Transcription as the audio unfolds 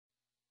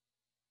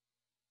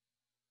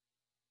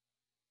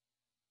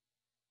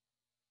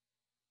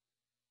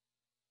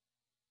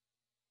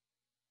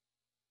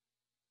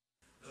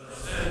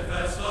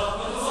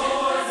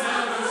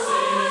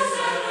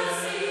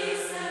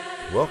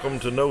Welcome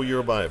to Know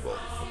Your Bible,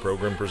 a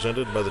program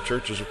presented by the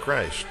Churches of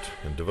Christ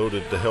and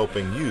devoted to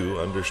helping you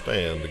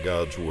understand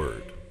God's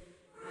Word.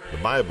 The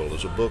Bible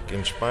is a book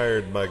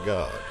inspired by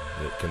God,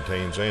 and it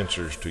contains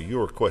answers to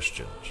your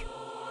questions.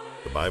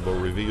 The Bible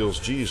reveals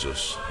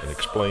Jesus and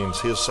explains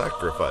His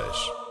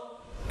sacrifice,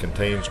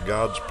 contains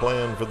God's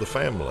plan for the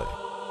family,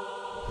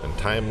 and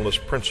timeless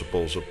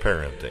principles of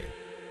parenting.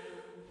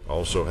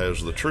 Also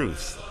has the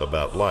truth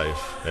about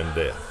life and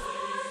death.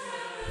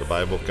 The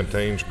Bible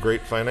contains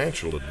great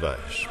financial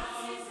advice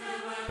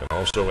and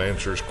also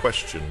answers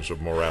questions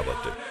of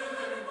morality.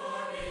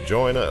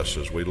 Join us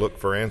as we look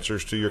for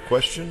answers to your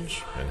questions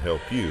and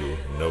help you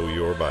know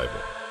your Bible.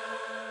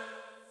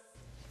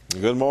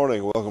 Good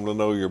morning. Welcome to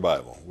Know Your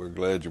Bible. We're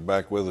glad you're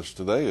back with us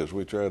today as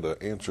we try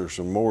to answer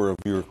some more of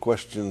your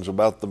questions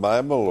about the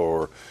Bible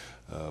or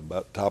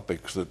about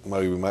topics that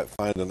maybe we might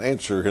find an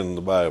answer in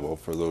the Bible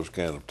for those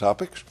kind of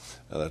topics.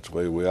 That's the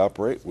way we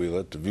operate. We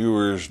let the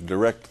viewers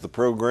direct the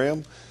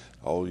program.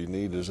 All you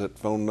need is that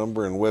phone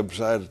number and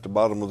website at the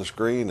bottom of the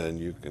screen, and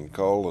you can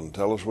call and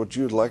tell us what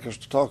you'd like us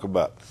to talk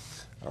about.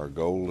 Our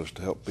goal is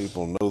to help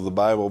people know the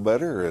Bible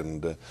better,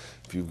 and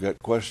if you've got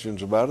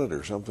questions about it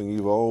or something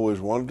you've always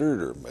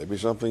wondered or maybe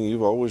something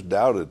you've always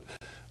doubted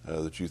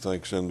that you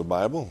think's in the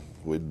Bible,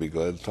 we'd be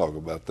glad to talk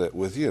about that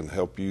with you and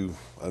help you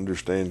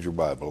understand your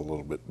Bible a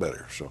little bit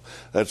better. So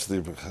that's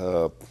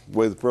the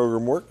way the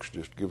program works.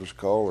 Just give us a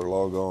call or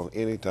log on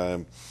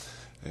anytime,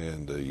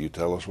 and you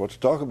tell us what to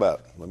talk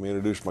about. Let me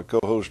introduce my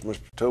co-host, Mr.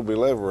 Toby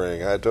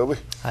Levering. Hi, Toby.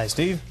 Hi,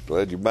 Steve.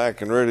 Glad you're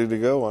back and ready to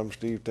go. I'm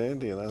Steve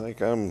Tandy, and I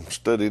think I'm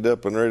studied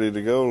up and ready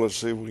to go. Let's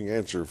see if we can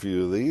answer a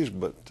few of these,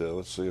 but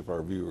let's see if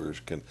our viewers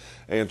can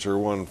answer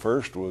one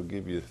first. We'll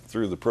give you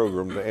through the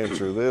program to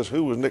answer this.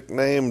 Who was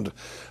nicknamed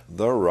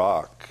The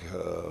Rock?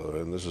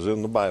 And this is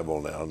in the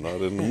Bible now, not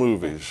in the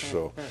movies.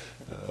 So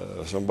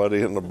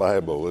somebody in the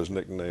Bible is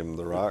nicknamed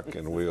The Rock,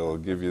 and we'll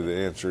give you the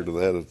answer to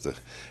that at the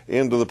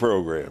end of the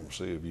program.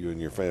 See if you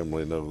and your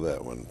family know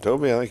that one.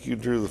 Toby, I think you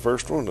drew the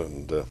first one,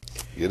 and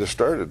get us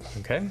started.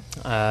 Okay.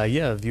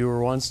 A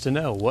viewer wants to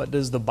know, what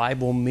does the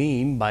Bible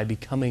mean by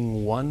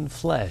becoming one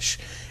flesh?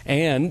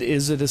 And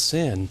is it a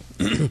sin?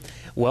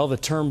 Well, the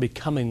term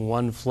becoming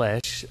one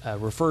flesh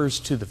refers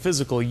to the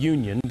physical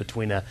union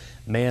between a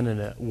man and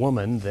a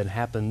woman that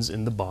happens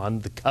in the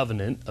bond, the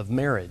covenant of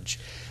marriage.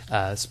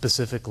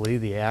 Specifically,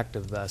 the act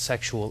of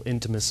sexual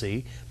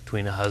intimacy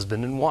between a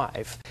husband and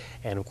wife.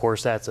 And of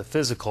course, that's a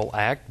physical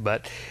act,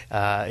 but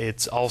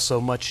it's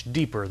also much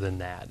deeper than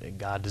that.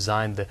 God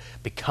designed the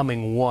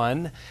becoming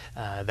one,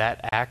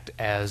 that act,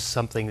 as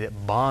something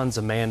that bonds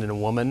a man and a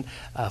woman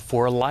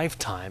for a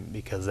lifetime,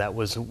 because that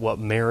was what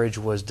marriage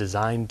was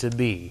designed to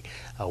be,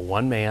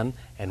 one man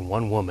and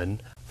one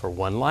woman for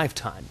one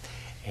lifetime.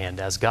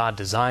 And as God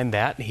designed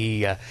that,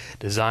 He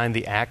designed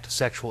the act of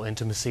sexual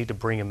intimacy to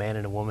bring a man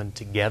and a woman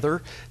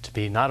together, to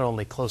be not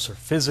only closer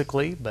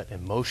physically, but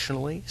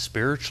emotionally,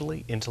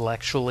 spiritually,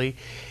 intellectually.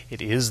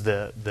 It is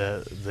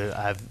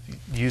I've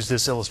used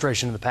this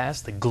illustration in the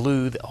past, the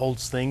glue that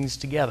holds things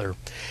together.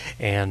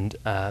 And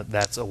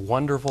that's a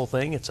wonderful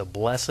thing. It's a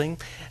blessing.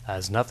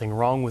 There's nothing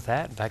wrong with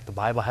that. In fact, the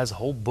Bible has a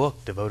whole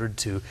book devoted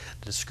to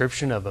the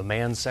description of a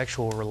man's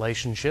sexual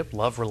relationship,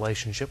 love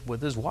relationship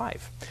with his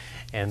wife.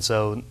 And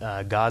so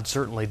God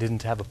certainly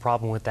didn't have a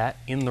problem with that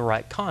in the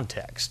right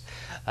context.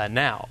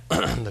 Now,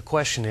 the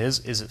question is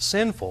it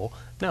sinful?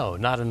 No,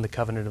 not in the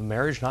covenant of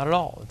marriage, not at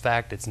all. In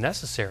fact, it's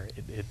necessary.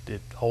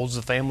 It holds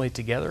the family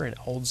together, and it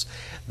holds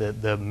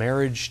the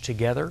marriage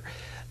together.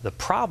 The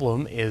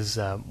problem is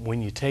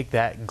when you take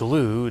that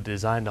glue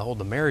designed to hold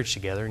the marriage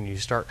together and you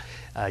start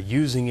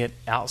using it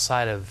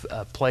outside of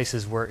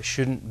places where it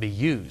shouldn't be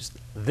used,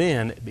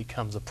 then it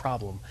becomes a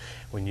problem.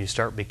 When you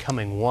start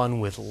becoming one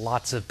with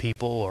lots of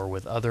people or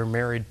with other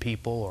married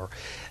people, or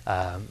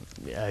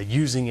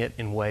using it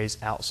in ways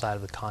outside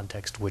of the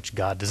context which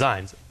God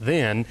designs,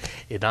 then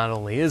it not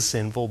only is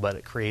sinful, but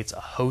it creates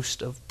a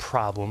host of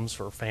problems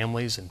for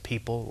families and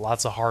people,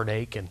 lots of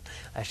heartache, and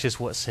that's just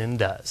what sin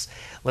does.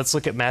 Let's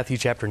look at Matthew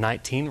chapter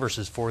 19,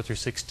 verses 4 through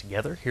 6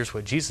 together. Here's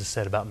what Jesus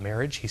said about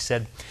marriage.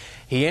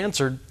 He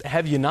answered,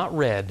 "Have you not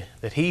read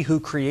that He who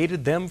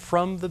created them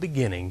from the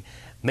beginning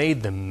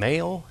made them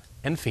male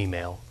and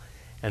female,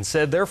 and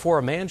said, therefore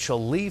a man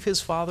shall leave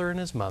his father and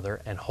his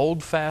mother and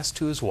hold fast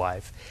to his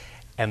wife,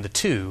 and the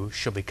two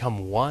shall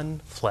become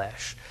one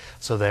flesh.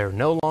 So they are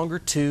no longer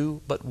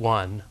two, but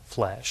one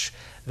flesh.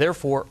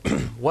 Therefore,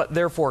 what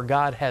therefore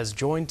God has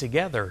joined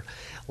together,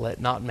 let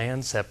not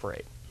man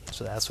separate."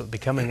 So that's what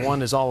becoming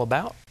one is all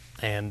about,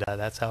 and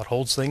that's how it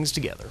holds things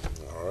together.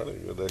 All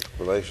right, good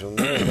explanation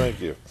there.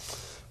 Thank you.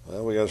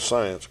 Well, we got a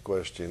science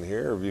question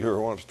here. A viewer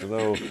wants to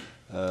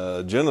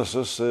know,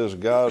 Genesis says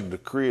God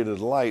created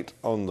light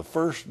on the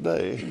first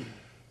day,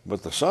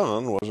 but the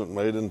sun wasn't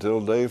made until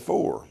day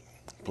 4.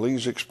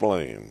 Please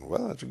explain.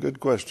 Well, that's a good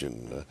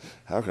question.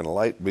 How can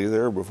light be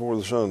there before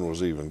the sun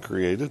was even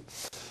created?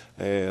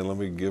 And let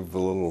me give a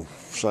little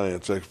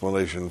science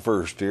explanation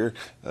first here.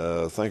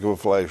 Think of a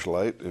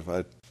flashlight. If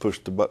I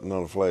pushed the button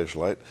on a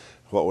flashlight,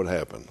 what would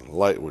happen?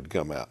 Light would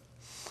come out.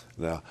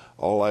 Now,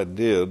 all I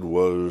did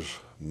was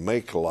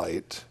make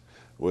light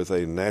with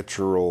a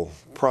natural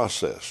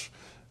process.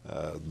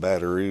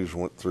 Batteries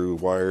went through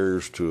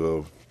wires to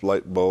a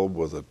light bulb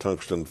with a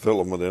tungsten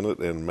filament in it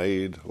and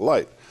made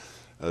light.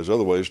 There's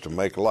other ways to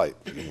make light.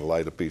 You can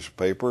light a piece of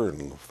paper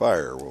and the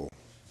fire will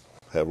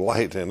have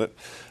light in it.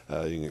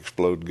 You can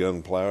explode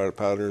gunpowder,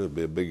 there'll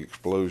be a big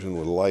explosion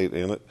with light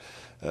in it.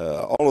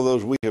 All of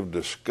those we have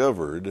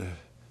discovered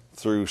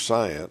through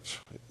science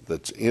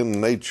that's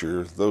in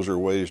nature. Those are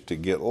ways to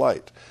get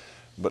light.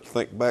 But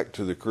think back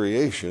to the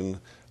creation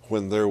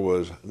when there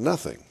was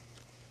nothing.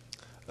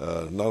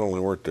 Not only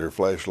weren't there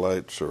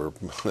flashlights or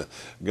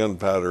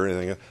gunpowder or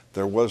anything,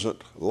 there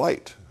wasn't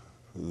light.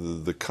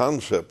 The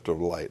concept of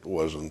light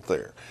wasn't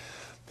there.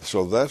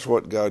 So that's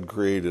what God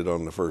created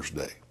on the first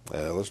day.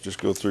 Let's just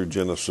go through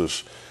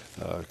Genesis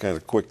kind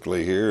of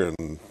quickly here,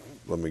 and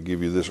let me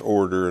give you this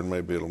order, and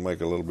maybe it'll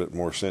make a little bit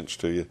more sense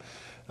to you.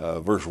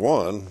 Verse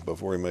 1,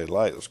 before he made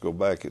light, let's go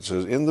back. It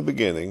says, "In the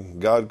beginning,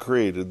 God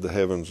created the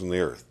heavens and the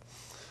earth."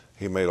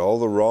 He made all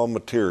the raw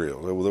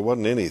material. There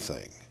wasn't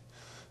anything.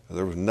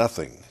 There was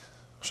nothing.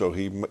 So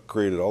he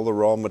created all the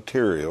raw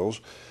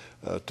materials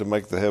to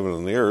make the heaven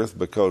and the earth,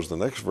 because the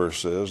next verse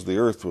says the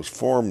earth was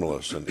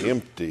formless and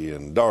empty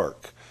and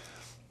dark.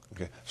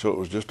 Okay, so it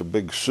was just a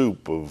big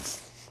soup of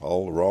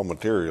all the raw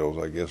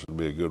materials, I guess would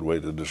be a good way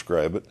to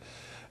describe it.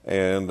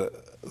 And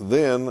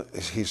then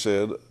he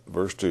said,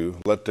 verse 2,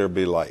 "Let there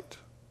be light."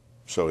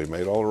 So he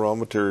made all the raw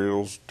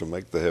materials to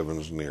make the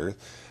heavens and the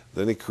earth.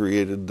 Then he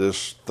created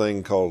this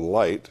thing called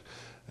light,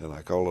 and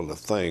I call it a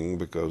thing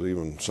because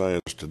even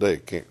science today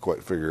can't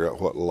quite figure out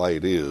what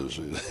light is.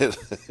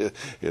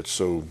 It's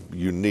so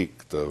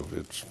unique, though.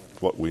 It's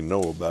what we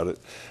know about it.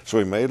 So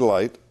he made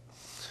light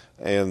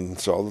and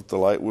saw that the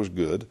light was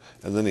good,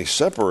 and then he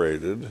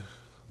separated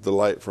the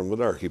light from the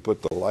dark. He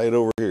put the light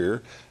over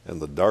here and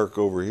the dark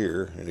over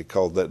here, and he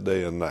called that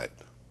day and night.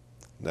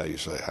 Now you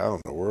say, how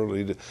in the world did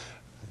he do?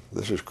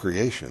 This is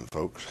creation,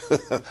 folks.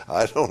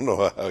 I don't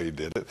know how he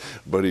did it,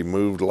 but he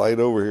moved light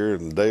over here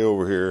and day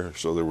over here,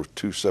 so there were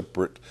two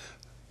separate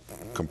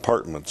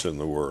compartments in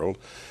the world.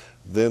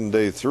 Then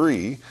day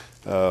 3,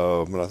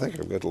 and I think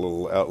I've got a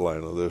little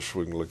outline of this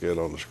we can look at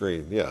on the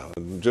screen. Yeah,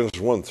 in Genesis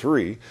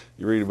 1:3,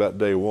 you read about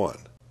day 1.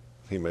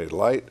 He made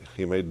light,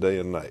 he made day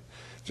and night.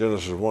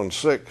 Genesis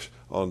 1:6,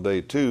 on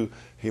day 2,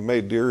 he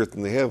made the earth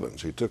and the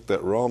heavens. He took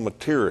that raw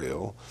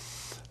material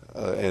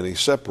and he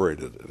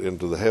separated it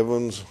into the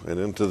heavens and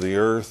into the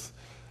earth.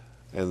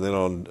 And then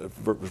on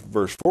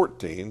verse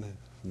 14,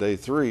 day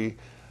 3,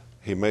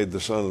 he made the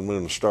sun and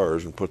moon and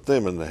stars and put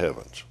them in the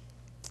heavens.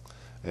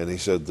 And he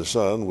said the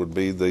sun would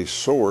be the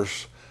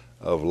source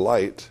of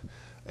light,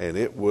 and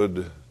it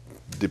would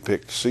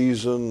depict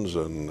seasons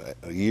and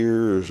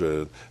years,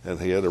 and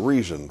he had a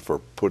reason for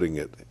putting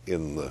it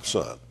in the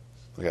sun.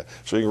 Okay,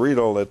 so you can read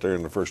all that there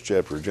in the first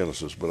chapter of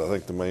Genesis, but I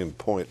think the main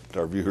point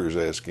our viewer is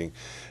asking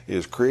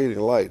is creating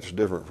light is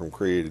different from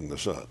creating the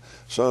sun.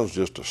 Sun's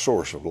just a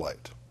source of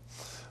light.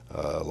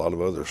 A lot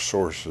of other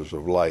sources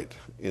of light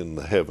in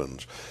the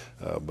heavens,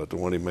 but the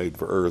one he made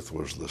for earth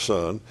was the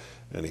sun,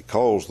 and he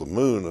calls the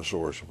moon a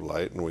source of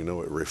light, and we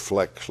know it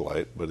reflects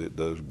light, but it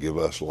does give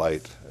us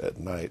light at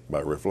night by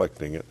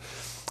reflecting it.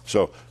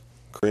 So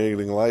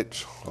creating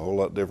light's a whole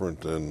lot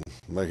different than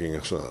making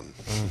a sun.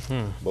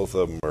 Mm-hmm. Both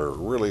of them are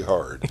really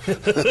hard,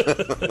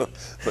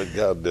 but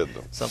God did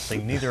them.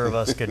 Something neither of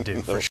us could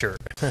do, for sure.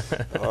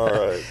 All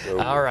right.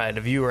 All right.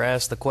 A viewer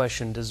asked the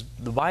question, does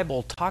the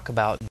Bible talk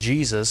about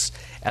Jesus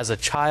as a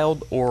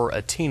child or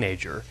a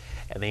teenager?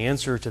 And the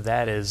answer to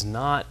that is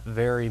not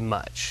very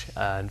much.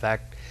 In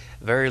fact,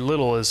 very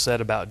little is said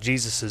about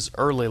Jesus'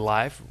 early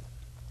life.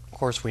 Of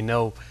course, we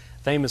know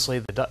famously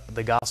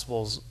the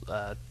Gospels,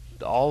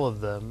 all of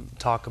them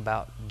talk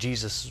about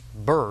Jesus'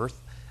 birth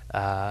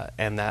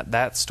and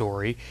that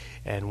story,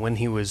 and when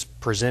he was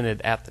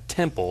presented at the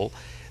temple.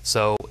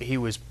 So he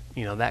was,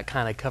 that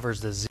kind of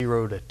covers the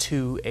 0 to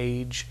 2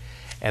 age,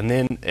 and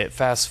then it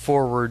fast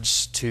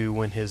forwards to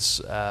when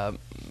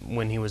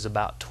he was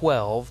about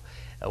 12,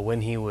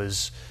 when he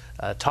was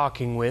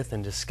talking with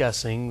and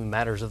discussing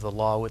matters of the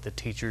law with the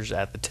teachers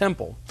at the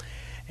temple.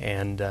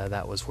 And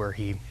that was where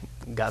he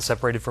got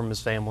separated from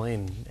his family,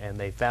 and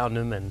they found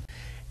him,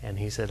 and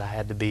he said, I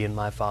had to be in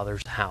my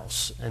Father's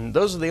house. And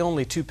those are the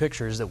only two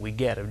pictures that we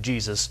get of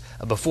Jesus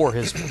before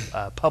his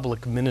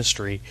public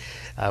ministry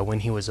when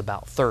he was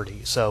about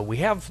 30. So we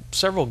have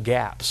several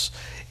gaps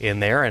in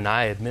there, and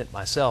I admit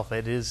myself,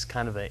 it is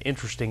kind of an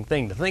interesting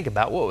thing to think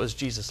about. What was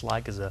Jesus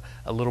like as a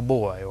little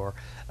boy, or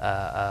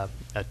a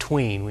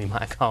tween, we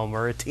might call him,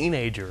 or a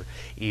teenager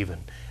even?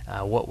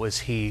 What was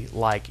he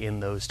like in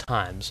those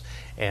times?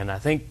 And I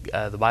think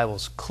the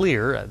Bible's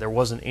clear. There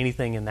wasn't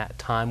anything in that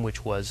time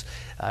which was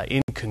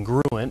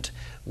incongruent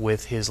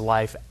with his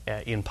life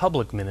in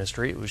public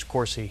ministry. It was, of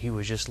course, he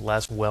was just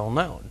less well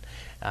known.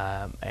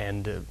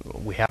 And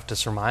we have to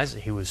surmise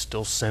that he was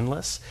still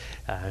sinless.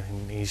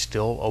 He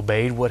still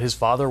obeyed what his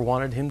father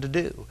wanted him to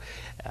do.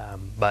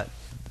 But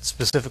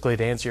specifically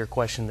to answer your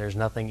question, there's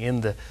nothing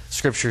in the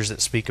scriptures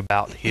that speak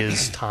about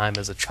his time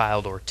as a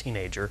child or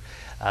teenager.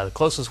 The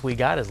closest we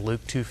got is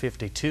Luke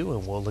 2:52,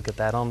 and we'll look at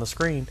that on the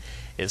screen.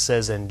 It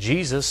says, "And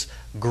Jesus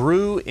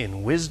grew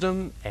in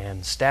wisdom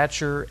and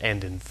stature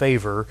and in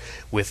favor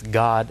with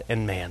God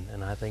and man."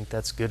 And I think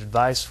that's good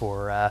advice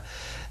for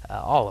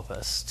all of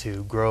us,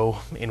 to grow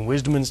in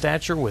wisdom and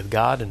stature with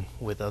God and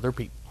with other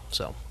people.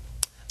 So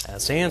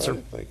that's the answer.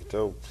 Right, thank you,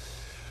 Tobe.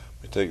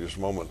 Let me take this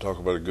moment and talk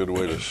about a good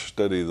way to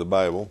study the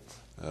Bible.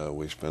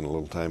 We spend a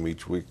little time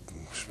each week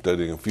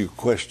studying a few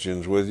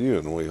questions with you,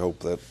 and we hope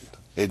that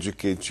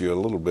educates you a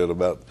little bit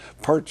about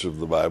parts of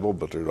the Bible,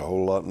 but there's a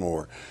whole lot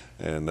more.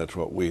 And that's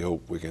what we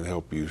hope we can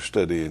help you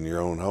study in your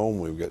own home.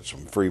 We've got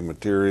some free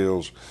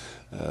materials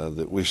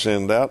that we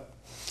send out.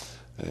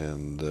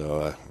 And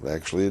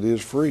actually it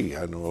is free.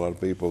 I know a lot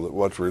of people that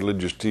watch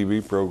religious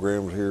TV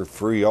programs hear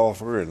free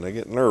offer, and they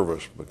get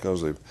nervous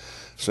because they've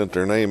sent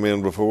their name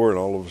in before, and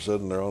all of a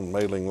sudden they're on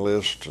mailing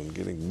lists and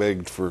getting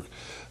begged for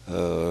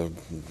to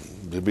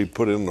be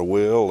put in the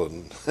will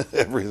and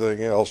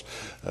everything else.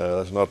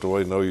 That's not the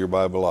way Know Your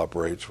Bible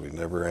operates. We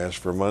never ask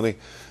for money.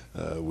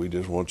 We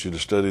just want you to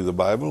study the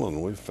Bible,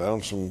 and we've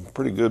found some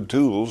pretty good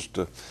tools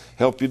to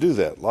help you do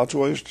that. Lots of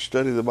ways to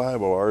study the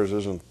Bible. Ours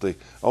isn't the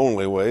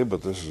only way,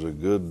 but this is a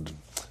good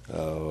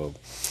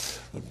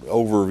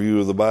overview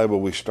of the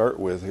Bible we start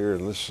with here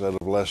in this set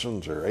of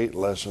lessons. There are 8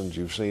 lessons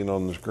you've seen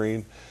on the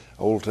screen.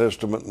 Old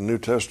Testament and New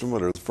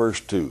Testament are the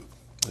first 2.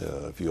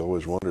 If you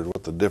always wondered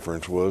what the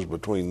difference was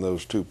between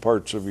those 2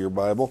 parts of your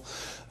Bible,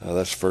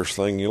 that's the first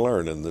thing you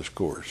learn in this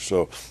course.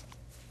 So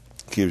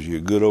gives you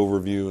a good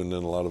overview, and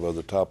then a lot of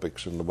other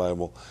topics in the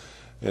Bible.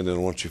 And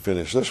then once you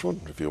finish this one,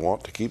 if you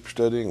want to keep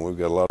studying, we've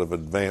got a lot of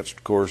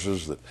advanced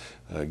courses that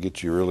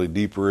get you really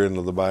deeper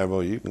into the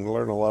Bible. You can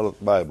learn a lot of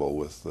the Bible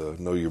with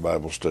Know Your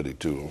Bible study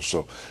tools.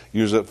 So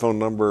use that phone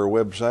number or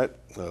website.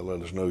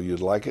 Let us know you'd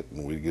like it,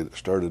 and we get it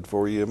started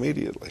for you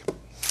immediately.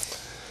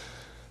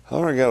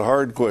 All right, I got a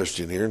hard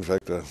question here. In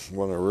fact,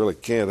 one I really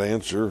can't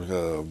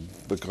answer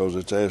because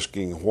it's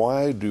asking,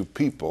 why do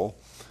people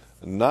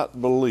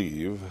not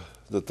believe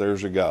that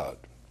there's a God?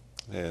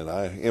 And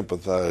I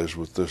empathize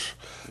with this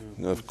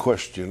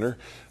questioner.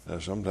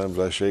 Sometimes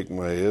I shake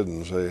my head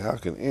and say, how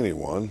can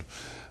anyone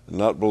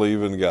not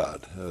believe in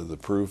God? The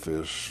proof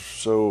is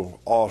so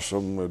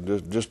awesome,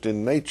 just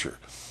in nature,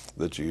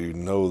 that you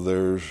know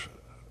there's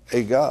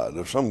a God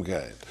of some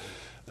kind.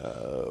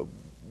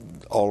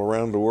 All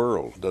around the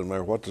world, doesn't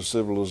matter what the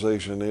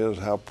civilization is,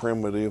 how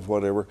primitive,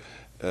 whatever,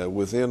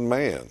 within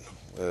man,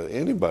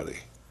 anybody,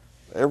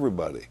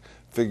 everybody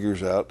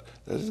figures out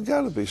that there's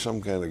got to be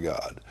some kind of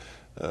God.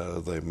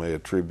 They may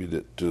attribute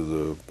it to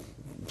the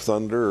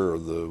thunder or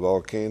the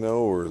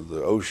volcano or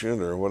the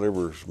ocean or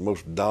whatever's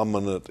most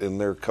dominant in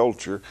their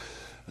culture,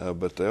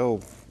 but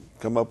they'll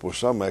come up with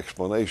some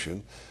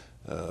explanation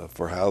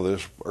for how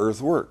this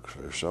earth works.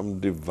 There's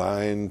some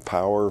divine,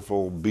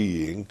 powerful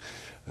being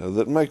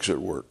that makes it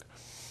work.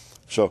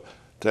 So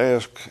to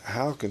ask,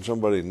 how can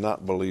somebody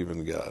not believe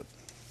in God?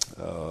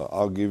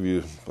 I'll give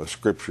you a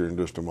scripture in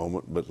just a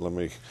moment, but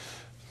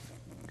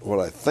what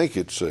I think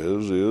it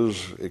says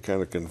is it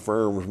kind of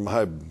confirms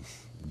my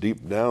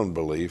deep down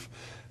belief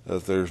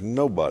that there's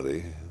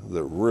nobody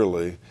that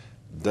really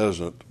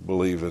doesn't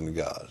believe in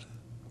God.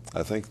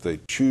 I think they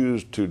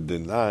choose to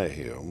deny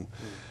Him.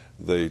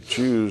 They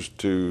choose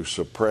to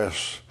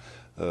suppress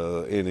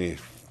any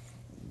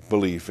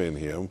belief in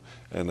Him,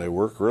 and they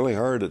work really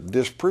hard at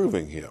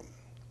disproving Him.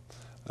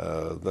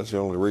 That's the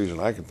only reason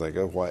I can think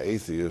of why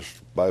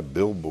atheists buy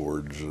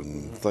billboards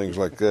and things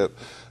like that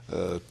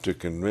to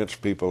convince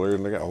people there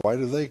isn't a God. Why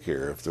do they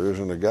care if there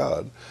isn't a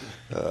God?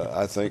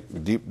 I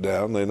think deep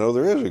down they know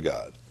there is a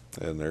God,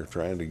 and they're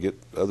trying to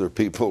get other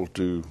people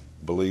to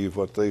believe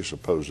what they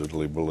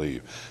supposedly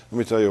believe. Let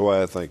me tell you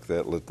why I think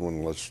that.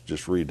 Let's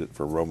just read it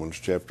from Romans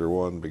chapter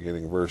 1,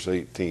 beginning verse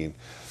 18.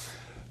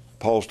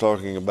 Paul's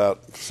talking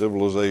about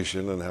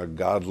civilization and how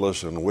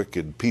godless and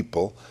wicked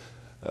people,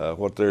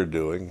 what they're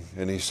doing.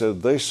 And he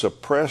said they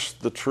suppress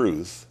the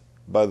truth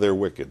by their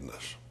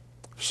wickedness.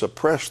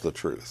 Suppress the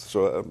truth.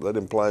 So that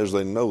implies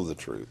they know the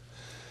truth.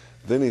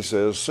 Then he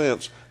says,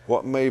 since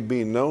what may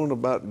be known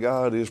about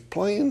God is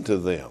plain to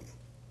them,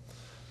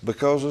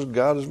 because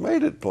God has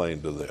made it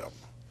plain to them.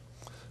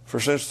 For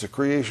since the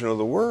creation of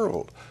the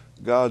world,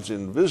 God's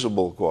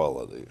invisible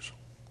qualities,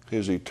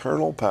 His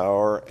eternal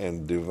power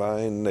and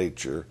divine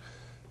nature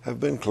have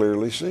been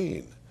clearly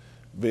seen,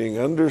 being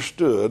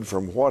understood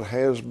from what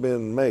has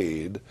been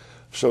made,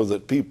 so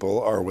that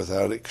people are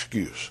without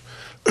excuse.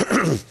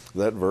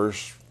 That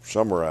verse,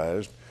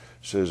 summarized,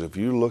 says if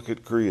you look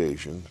at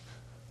creation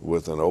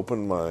with an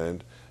open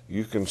mind,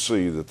 you can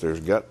see that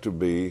there's got to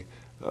be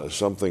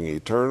something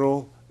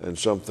eternal and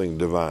something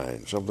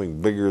divine,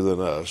 something bigger than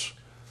us,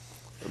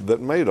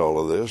 that made all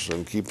of this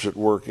and keeps it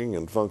working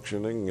and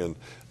functioning and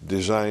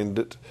designed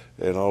it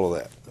and all of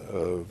that.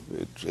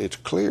 It's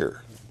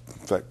clear.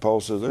 In fact,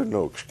 Paul says there's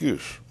no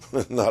excuse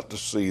not to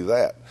see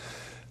that.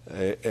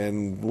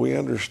 And we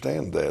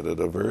understand that at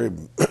a very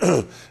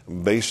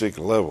basic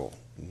level.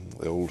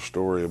 the old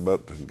story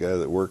about the guy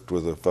that worked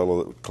with a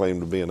fellow that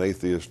claimed to be an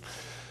atheist,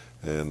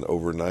 and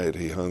overnight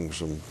he hung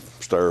some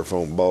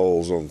styrofoam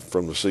balls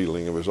from the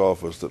ceiling of his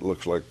office that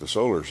looks like the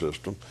solar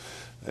system.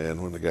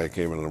 And when the guy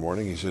came in the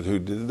morning, he said, "Who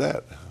did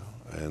that?"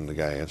 And the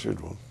guy answered,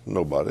 "Well,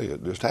 nobody.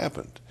 It just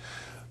happened."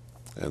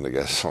 And the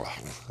guy said, "Oh,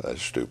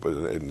 that's stupid.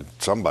 And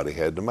somebody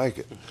had to make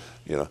it."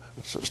 You know,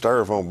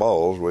 styrofoam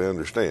balls, we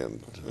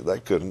understand.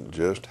 That couldn't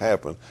just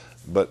happen.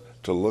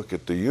 But to look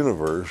at the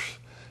universe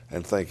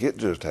and think it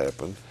just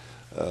happened,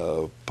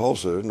 Paul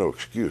said there's no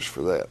excuse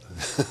for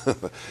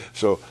that.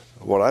 So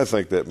what I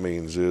think that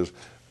means is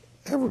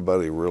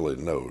everybody really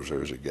knows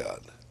there's a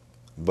God.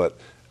 But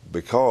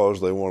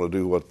because they want to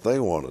do what they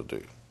want to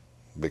do,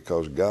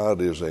 because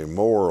God is a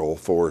moral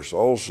force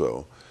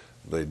also,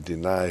 they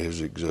deny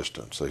his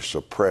existence. They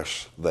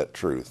suppress that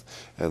truth,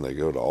 and they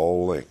go to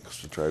all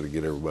lengths to try to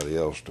get everybody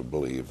else to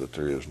believe that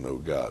there is no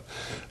God.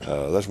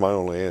 That's my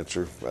only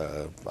answer.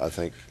 I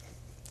think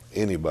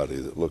anybody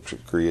that looks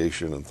at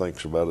creation and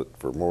thinks about it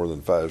for more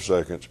than 5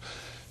 seconds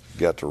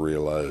got to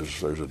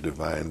realize there's a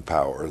divine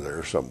power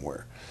there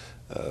somewhere.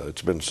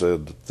 It's been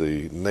said that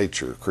the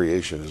nature,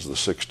 creation, is the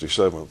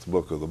 67th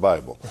book of the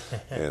Bible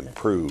and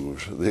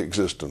proves the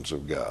existence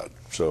of God.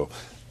 So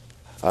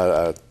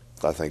I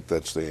think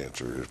that's the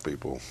answer, is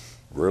people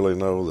really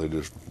know, they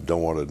just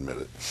don't want to admit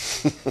it.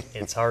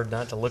 It's hard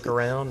not to look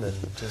around, and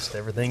just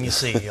everything you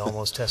see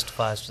almost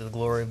testifies to the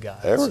glory of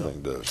God.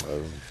 Everything does.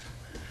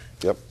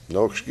 Yep,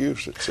 no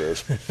excuse, it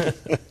says.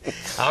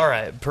 All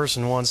right,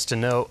 person wants to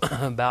know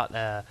about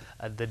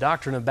the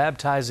doctrine of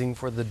baptizing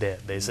for the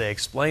dead. They say,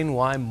 explain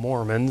why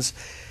Mormons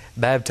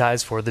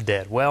baptize for the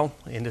dead. Well,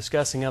 in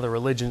discussing other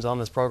religions on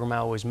this program, I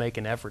always make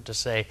an effort to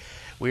say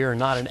we are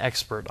not an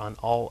expert on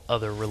all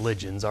other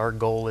religions. Our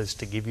goal is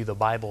to give you the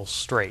Bible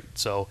straight.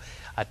 So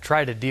I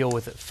try to deal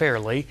with it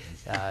fairly.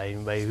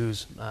 Anybody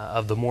who's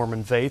of the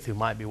Mormon faith who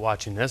might be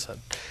watching this, I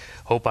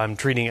hope I'm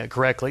treating it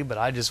correctly, but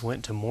I just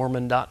went to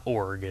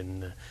Mormon.org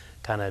and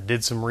kind of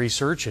did some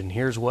research, and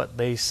here's what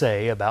they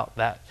say about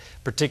that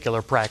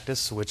particular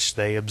practice which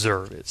they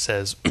observe. It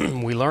says,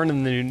 we learn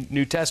in the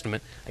New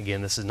Testament,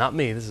 again, this is not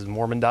me, this is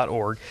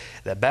Mormon.org,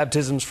 that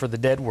baptisms for the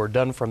dead were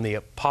done from the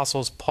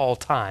Apostles' Paul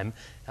time,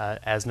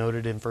 as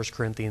noted in 1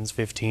 Corinthians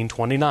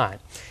 15:29.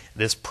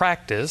 This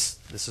practice,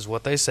 this is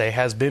what they say,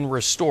 has been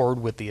restored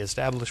with the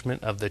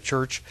establishment of the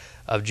Church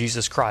of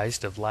Jesus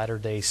Christ of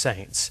Latter-day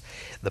Saints.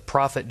 The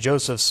prophet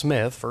Joseph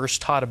Smith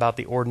first taught about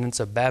the ordinance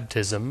of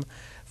baptism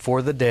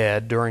for the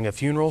dead during a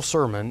funeral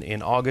sermon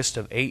in August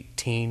of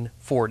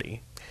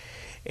 1840.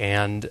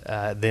 And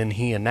then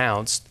he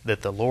announced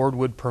that the Lord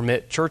would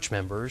permit church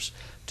members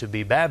to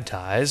be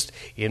baptized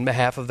in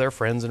behalf of their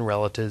friends and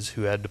relatives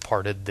who had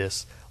departed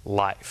this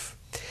life.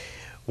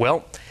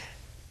 Well,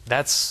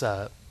 that's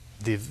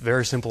the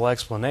very simple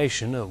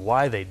explanation of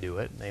why they do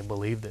it. They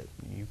believe that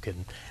you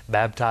can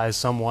baptize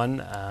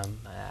someone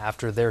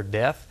after their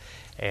death,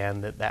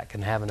 and that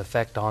can have an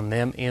effect on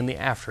them in the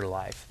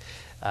afterlife.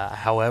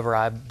 However,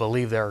 I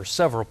believe there are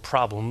several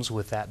problems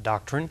with that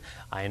doctrine.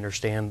 I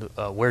understand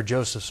where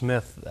Joseph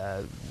Smith,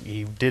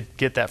 he did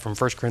get that from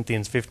 1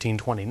 Corinthians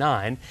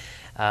 15:29,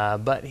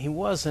 but he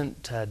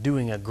wasn't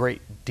doing a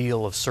great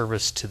deal of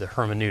service to the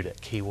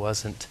hermeneutic. He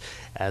wasn't,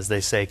 as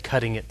they say,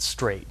 cutting it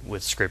straight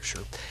with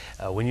Scripture.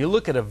 When you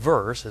look at a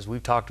verse, as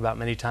we've talked about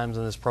many times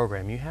on this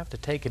program, you have to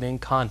take it in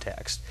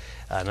context,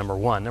 number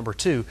one. Number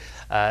two,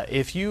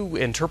 if you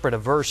interpret a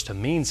verse to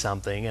mean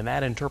something and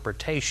that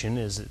interpretation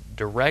is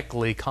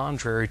directly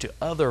contrary to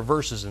other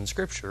verses in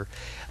Scripture,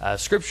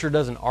 Scripture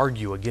doesn't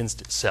argue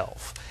against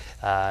itself.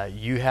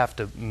 You have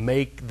to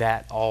make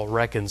that all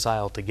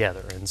reconcile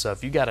together. And so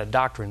if you got a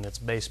doctrine that's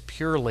based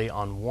purely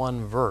on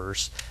one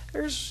verse,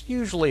 there's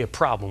usually a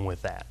problem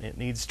with that. It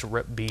needs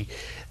to be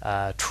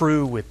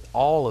true with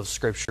all of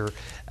Scripture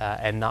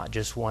and not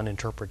just one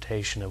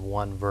interpretation of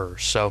one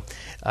verse. So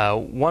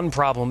one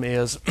problem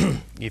is,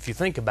 if you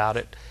think about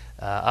it,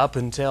 up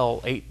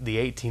until the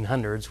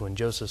 1800s, when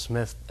Joseph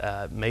Smith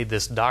made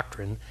this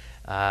doctrine,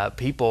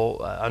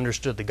 people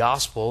understood the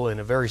gospel in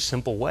a very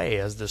simple way,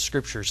 as the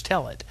Scriptures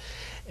tell it.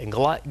 In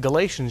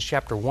Galatians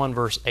chapter 1,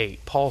 verse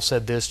 8, Paul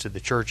said this to the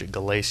church at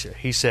Galatia.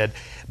 He said,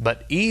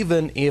 "But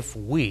even if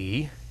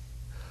we,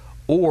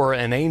 or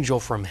an angel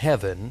from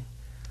heaven,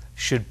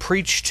 should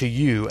preach to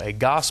you a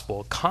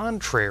gospel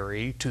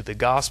contrary to the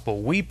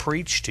gospel we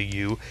preach to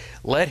you,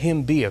 let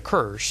him be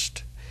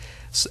accursed.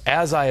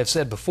 As I have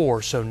said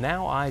before, so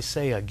now I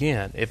say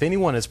again, if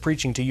anyone is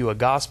preaching to you a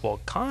gospel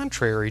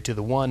contrary to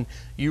the one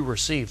you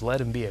received,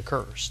 let him be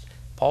accursed."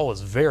 Paul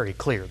is very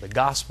clear. The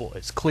gospel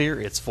is clear.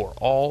 It's for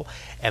all,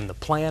 and the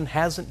plan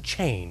hasn't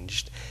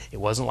changed. It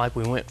wasn't like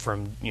we went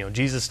from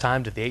Jesus'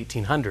 time to the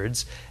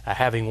 1800s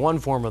having one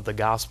form of the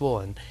gospel,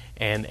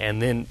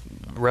 and then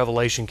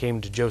revelation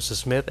came to Joseph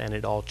Smith, and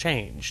it all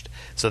changed.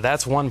 So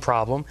that's one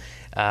problem.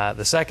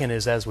 The second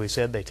is, as we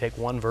said, they take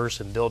one verse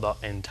and build an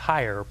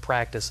entire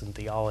practice and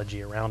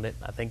theology around it.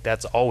 I think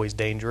that's always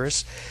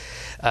dangerous.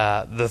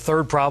 The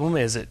third problem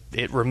is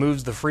it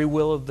removes the free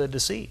will of the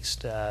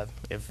deceased.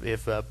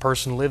 If a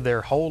person lived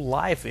their whole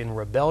life in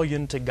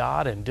rebellion to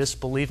God and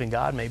disbelief in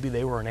God, maybe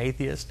they were an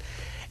atheist,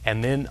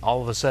 and then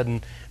all of a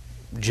sudden,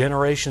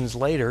 generations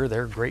later,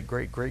 their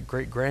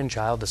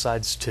great-great-great-great-grandchild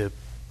decides to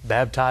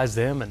baptize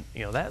them, and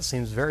that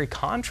seems very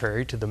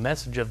contrary to the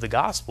message of the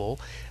gospel,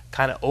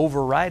 kind of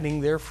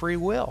overriding their free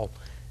will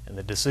and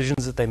the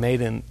decisions that they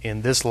made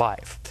in this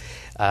life.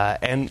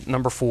 And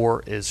number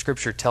 4 is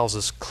Scripture tells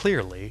us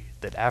clearly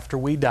that after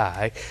we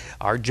die,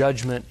 our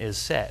judgment is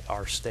set.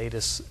 Our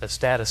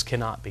status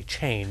cannot be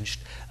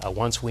changed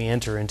once we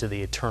enter into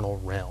the eternal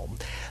realm.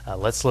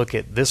 Let's look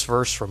at this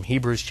verse from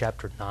Hebrews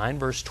chapter 9,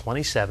 verse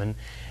 27,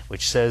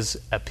 which says,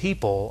 "A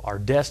people are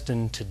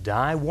destined to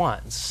die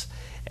once,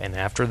 and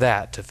after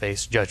that to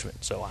face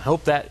judgment." So I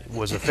hope that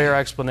was a fair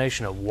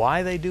explanation of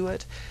why they do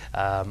it.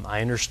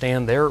 I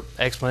understand their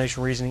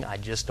explanation reasoning. I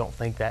just don't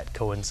think that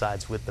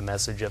coincides with the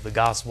message of the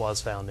gospel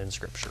as found in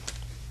Scripture.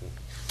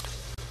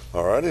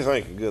 All righty,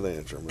 thank you. Good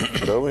answer,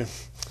 Mr. Toby.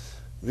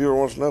 Viewer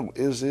wants to know,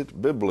 is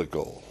it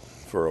biblical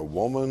for a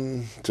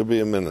woman to be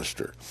a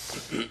minister?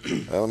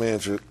 Let me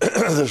answer it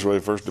this way.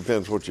 First,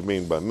 depends what you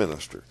mean by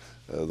minister.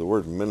 The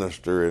word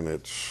minister in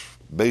its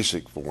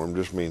basic form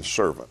just means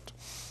servant.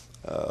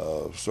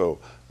 So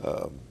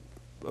a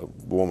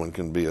woman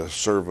can be a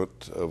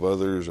servant of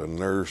others. A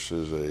nurse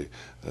is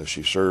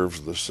she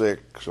serves the sick.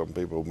 Some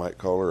people might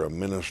call her a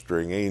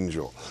ministering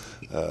angel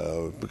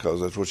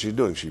because that's what she's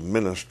doing. She's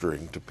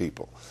ministering to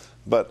people.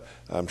 But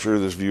I'm sure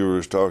this viewer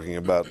is talking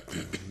about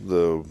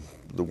the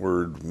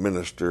word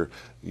minister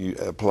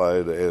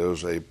applied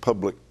as a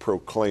public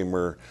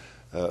proclaimer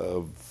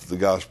of the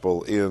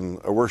gospel in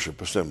a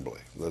worship assembly.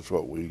 That's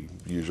what we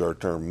use our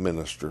term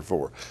minister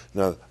for.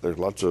 Now, there's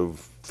lots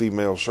of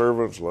female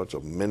servants, lots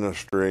of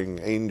ministering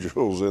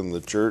angels in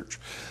the church,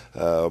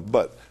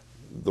 but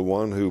the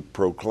one who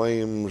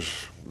proclaims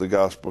the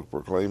gospel,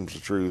 proclaims the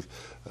truth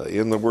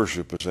in the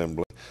worship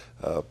assembly,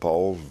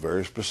 Paul's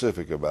very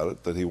specific about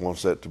it, that he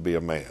wants that to be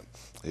a man.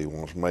 He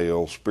wants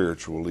male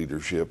spiritual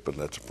leadership, and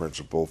that's a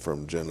principle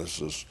from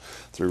Genesis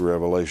through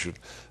Revelation.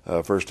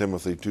 1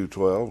 Timothy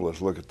 2:12, let's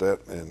look at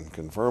that and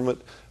confirm it.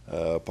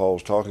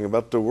 Paul's talking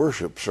about the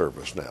worship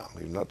service now.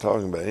 He's not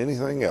talking about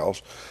anything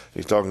else.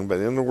 He's talking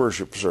about in the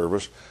worship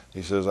service.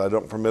 He says, I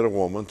don't permit a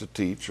woman to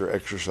teach or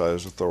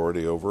exercise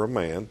authority over a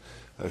man.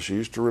 She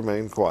used to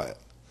remain quiet.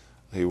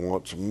 He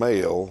wants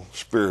male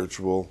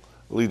spiritual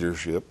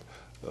leadership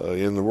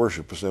in the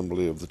worship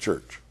assembly of the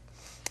church.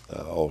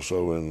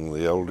 Also in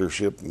the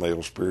eldership,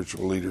 male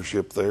spiritual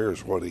leadership there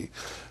is what he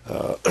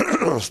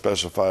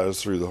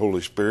specifies through the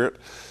Holy Spirit.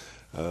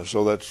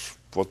 So that's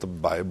what the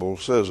Bible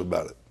says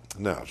about it.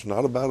 Now, it's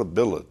not about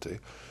ability.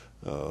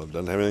 It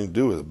doesn't have anything to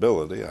do with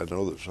ability. I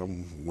know that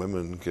some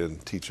women can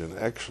teach an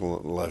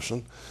excellent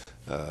lesson.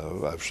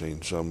 I've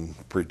seen some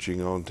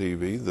preaching on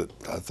TV that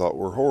I thought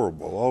were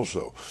horrible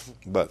also.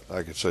 But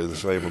I could say the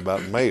same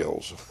about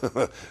males.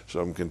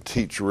 Some can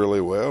teach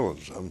really well and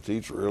some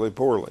teach really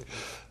poorly.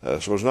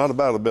 So it's not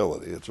about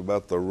ability. It's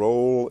about the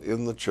role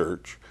in the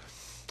church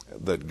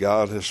that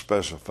God has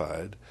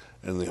specified.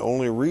 And the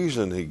only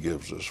reason he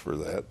gives us for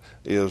that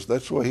is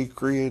that's the way he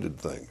created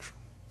things.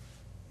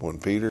 When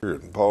Peter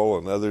and Paul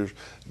and others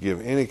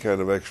give any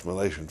kind of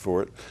explanation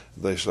for it,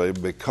 they say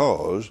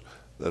because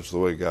that's the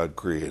way God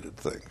created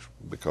things.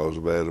 Because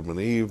of Adam and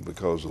Eve,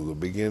 because of the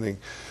beginning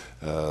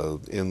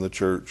in the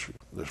church,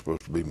 there's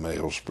supposed to be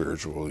male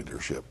spiritual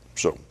leadership.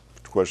 So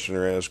the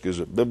questioner asks, is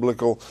it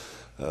biblical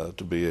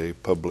to be a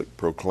public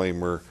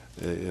proclaimer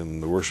in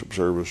the worship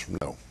service?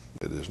 No,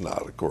 it is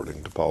not,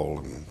 according to Paul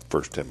in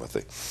 1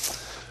 Timothy.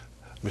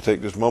 Let me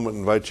take this moment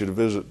and invite you to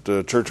visit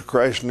Church of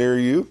Christ near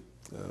you.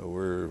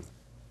 We're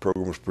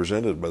programs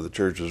presented by the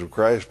Churches of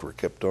Christ. We're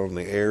kept on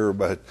the air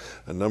by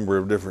a number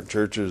of different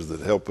churches that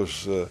help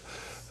us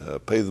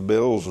pay the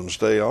bills and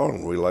stay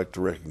on. We like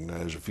to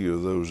recognize a few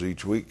of those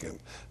each week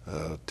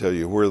and tell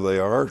you where they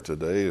are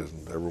today.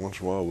 And every once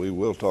in a while we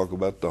will talk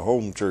about the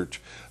home church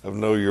of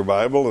Know Your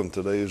Bible, and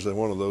today is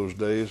one of those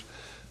days.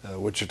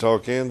 Wichita,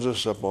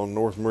 Kansas, up on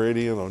North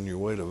Meridian on your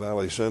way to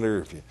Valley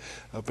Center. If you're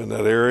up in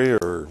that area,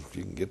 or if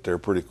you can get there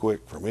pretty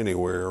quick from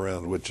anywhere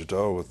around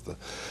Wichita with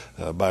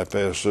the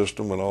bypass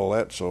system and all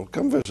that. So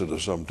come visit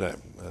us sometime.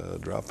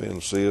 Drop in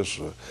and see us.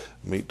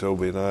 Meet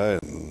Toby and I,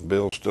 and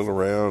Bill's still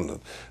around,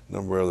 and a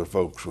number of other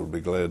folks will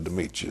be glad to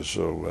meet you.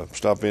 So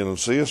stop in and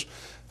see us.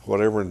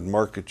 Whatever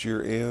market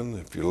you're in,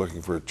 if you're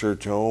looking for a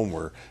church home,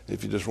 or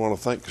if you just want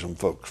to thank some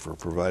folks for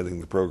providing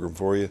the program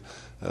for you,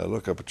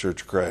 look up at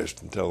Church of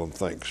Christ and tell them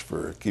thanks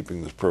for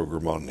keeping this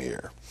program on the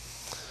air.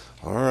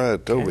 All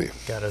right, Toby. Okay.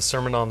 Got a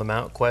Sermon on the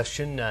Mount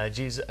question. A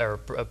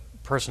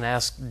person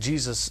asked,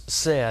 Jesus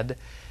said,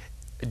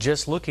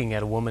 just looking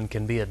at a woman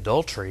can be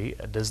adultery.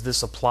 Does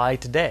this apply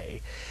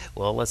today?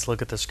 Well, let's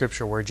look at the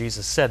scripture where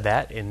Jesus said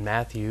that in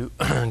Matthew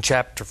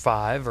chapter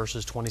 5,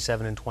 verses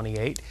 27 and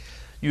 28.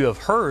 You have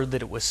heard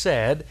that it was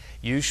said,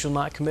 you shall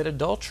not commit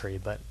adultery.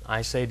 But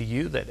I say to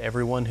you that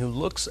everyone who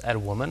looks at a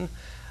woman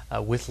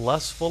with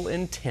lustful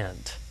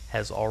intent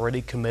has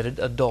already committed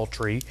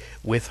adultery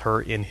with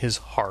her in his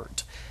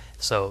heart.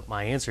 So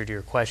my answer to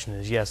your question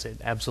is yes, it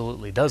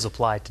absolutely does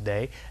apply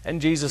today.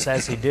 And Jesus,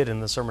 as he did in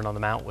the Sermon on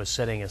the Mount, was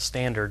setting a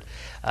standard.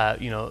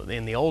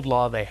 In the old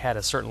law, they had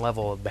a certain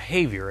level of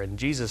behavior, and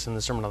Jesus in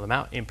the Sermon on the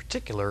Mount in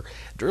particular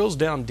drills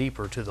down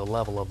deeper to the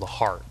level of the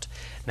heart.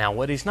 Now,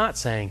 what he's not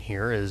saying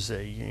here is,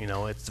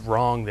 it's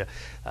wrong to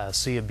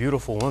see a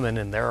beautiful woman,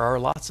 and there are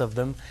lots of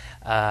them,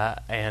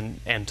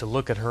 and to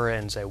look at her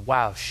and say,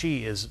 wow,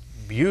 she is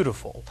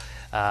beautiful.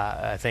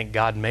 I think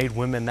God made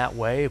women that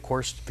way, of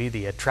course, to be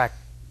the attractor,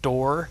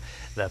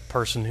 the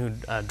person who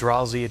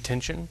draws the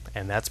attention,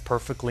 and that's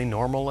perfectly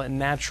normal and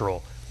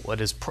natural. What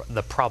is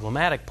the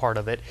problematic part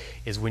of it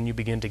is when you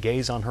begin to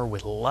gaze on her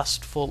with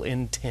lustful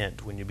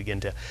intent, when you begin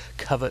to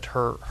covet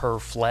her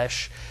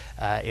flesh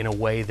in a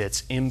way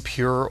that's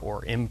impure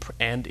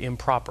and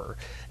improper.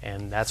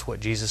 And that's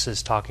what Jesus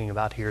is talking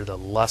about here, the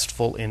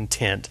lustful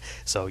intent.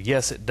 So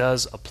yes, it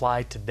does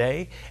apply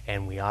today,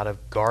 and we ought to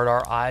guard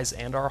our eyes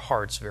and our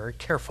hearts very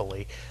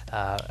carefully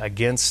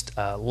against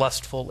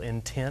lustful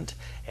intent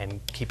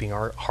and keeping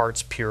our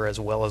hearts pure as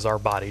well as our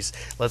bodies.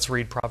 Let's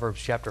read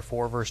Proverbs chapter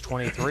 4, verse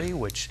 23,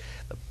 which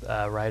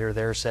the writer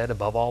there said,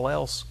 above all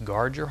else,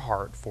 guard your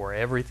heart, for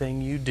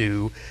everything you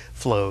do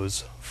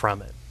flows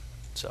from it.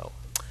 So,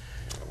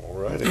 all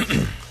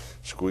righty.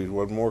 Squeeze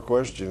one more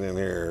question in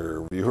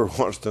here. A viewer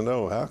wants to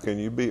know, how can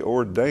you be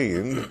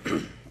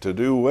ordained to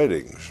do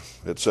weddings,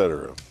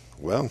 etc.?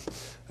 Well,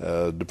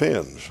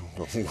 depends.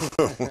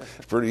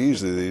 It's pretty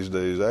easy these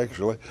days,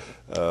 actually.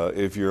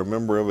 If you're a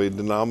member of a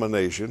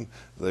denomination,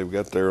 they've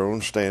got their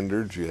own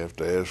standards. You have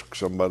to ask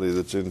somebody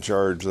that's in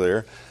charge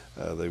there.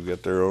 They've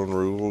got their own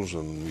rules,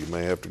 and you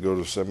may have to go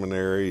to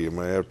seminary. You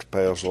may have to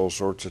pass all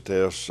sorts of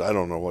tests. I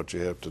don't know what you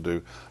have to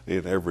do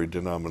in every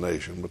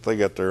denomination, but they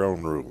got their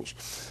own rules.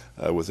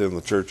 Within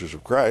the Churches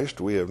of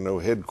Christ, we have no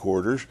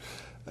headquarters,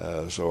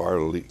 so our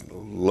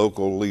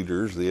local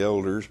leaders, the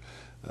elders,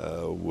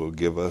 will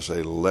give us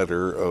a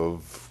letter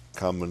of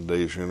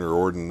commendation or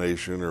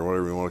ordination or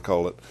whatever you want to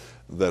call it,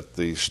 that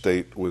the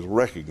state will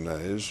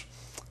recognize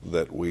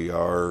that we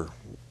are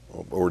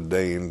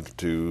ordained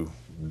to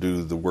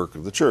do the work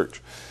of the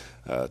church.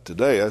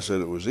 Today I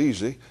said it was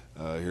easy.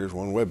 Here's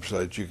one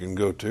website you can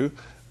go to,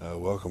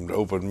 Welcome to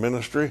Open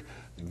Ministry.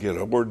 Get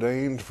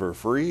ordained for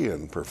free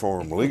and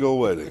perform legal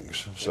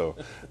weddings. So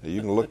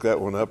you can look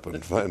that one up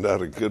and find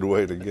out a good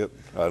way to get,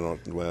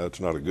 it's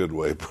not a good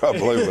way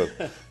probably,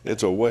 but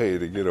it's a way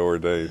to get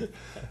ordained.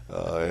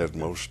 And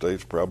most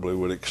states probably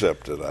would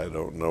accept it. I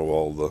don't know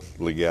all the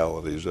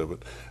legalities of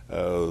it.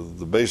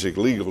 The basic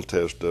legal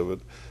test of it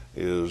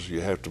is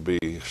you have to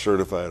be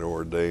certified or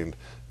ordained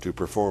to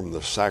perform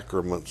the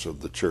sacraments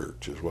of the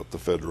church, is what the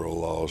federal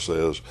law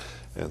says.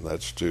 And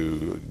that's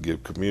to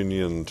give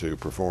communion, to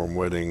perform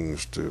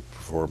weddings, to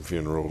perform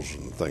funerals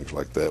and things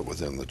like that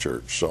within the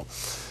church. So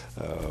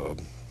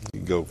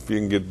you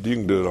can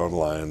do it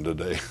online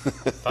today.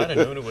 If I'd have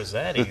known it was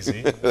that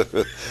easy.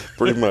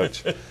 Pretty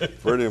much.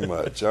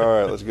 All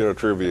right, let's get our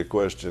trivia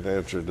question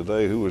answered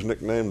today. Who was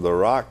nicknamed the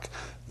Rock?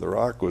 The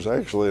Rock was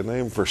actually a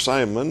name for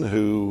Simon,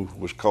 who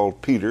was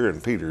called Peter,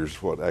 and Peter's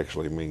what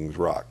actually means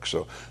rock.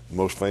 So the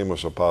most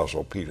famous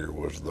apostle, Peter,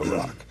 was the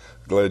Rock.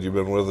 Glad you've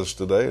been with us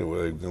today.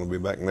 We're going to be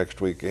back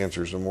next week to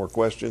answer some more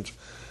questions.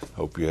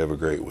 Hope you have a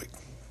great week.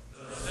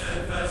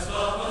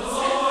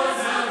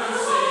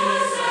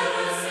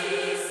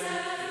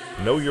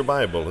 Know Your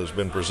Bible has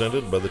been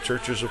presented by the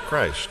Churches of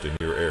Christ in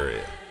your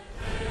area.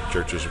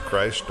 Churches of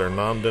Christ are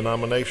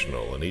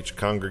non-denominational, and each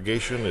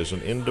congregation is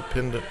an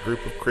independent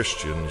group of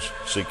Christians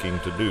seeking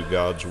to do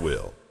God's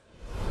will.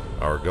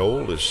 Our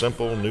goal is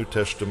simple New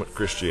Testament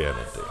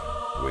Christianity.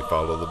 We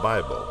follow the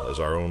Bible as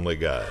our only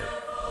guide.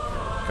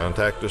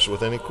 Contact us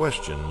with any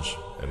questions,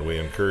 and we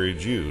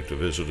encourage you to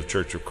visit a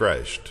Church of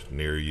Christ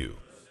near you.